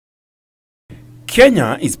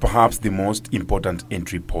Kenya is perhaps the most important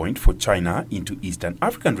entry point for China into Eastern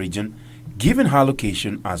African region, given her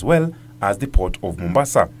location as well as the port of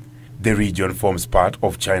Mombasa. The region forms part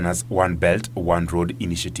of China's One Belt, One Road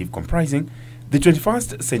initiative comprising the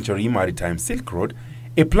 21st Century Maritime Silk Road,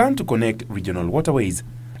 a plan to connect regional waterways.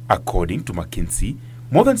 According to McKinsey,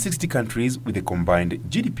 more than 60 countries with a combined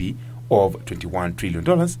GDP of $21 trillion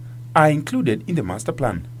are included in the master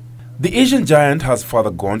plan. The Asian giant has further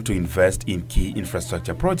gone to invest in key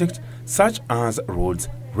infrastructure projects such as roads,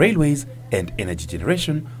 railways and energy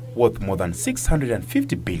generation worth more than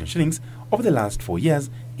 650 billion shillings over the last 4 years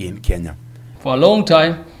in Kenya. For a long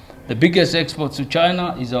time, the biggest exports to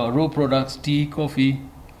China is our raw products, tea, coffee.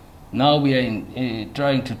 Now we are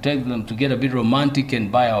trying to take them to get a bit romantic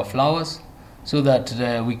and buy our flowers so that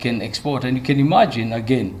we can export. And you can imagine,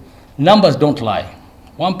 again, numbers don't lie.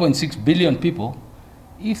 1.6 billion people,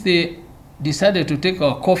 if they decided to take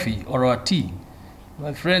our coffee or our tea,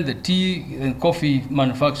 my friend, the tea and coffee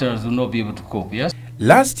manufacturers will not be able to cope, yes?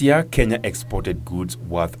 Last year, Kenya exported goods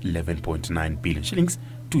worth 11.9 billion shillings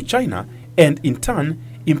to China and in turn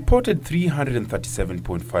imported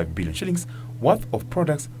 337.5 billion shillings worth of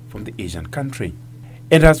products from the Asian country.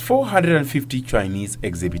 And as 450 Chinese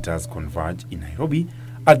exhibitors converge in Nairobi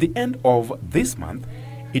at the end of this month,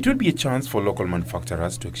 it will be a chance for local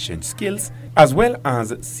manufacturers to exchange skills as well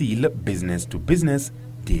as seal business-to-business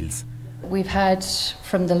deals. We've had,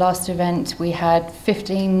 from the last event, we had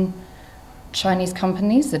 15 Chinese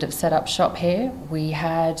companies that have set up shop here. We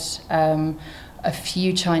had a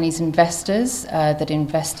few Chinese investors that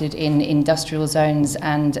invested in industrial zones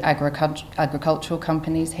and agricultural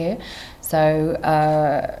companies here. So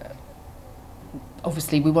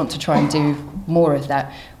obviously we want to try and do more of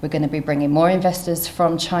that. We're going to be bringing more investors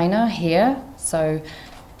from China here, so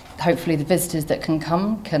hopefully the visitors that can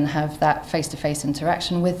come can have that face-to-face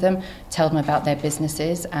interaction with them, tell them about their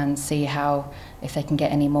businesses and see how, if they can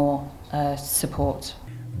get any more support.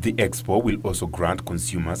 The expo will also grant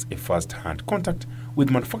consumers a first-hand contact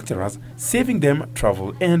with manufacturers, saving them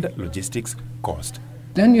travel and logistics cost.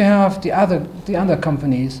 Then you have the other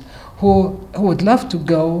companies who would love to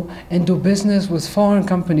go and do business with foreign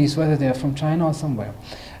companies, whether they're from China or somewhere.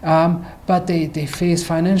 But they face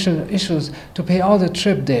financial issues to pay all the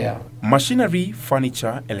trip there. Machinery,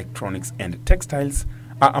 furniture, electronics and textiles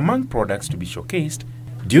are among products to be showcased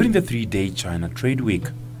during the 3-day China Trade Week.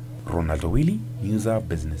 Ronaldo Willie, News Hour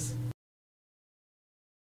Business.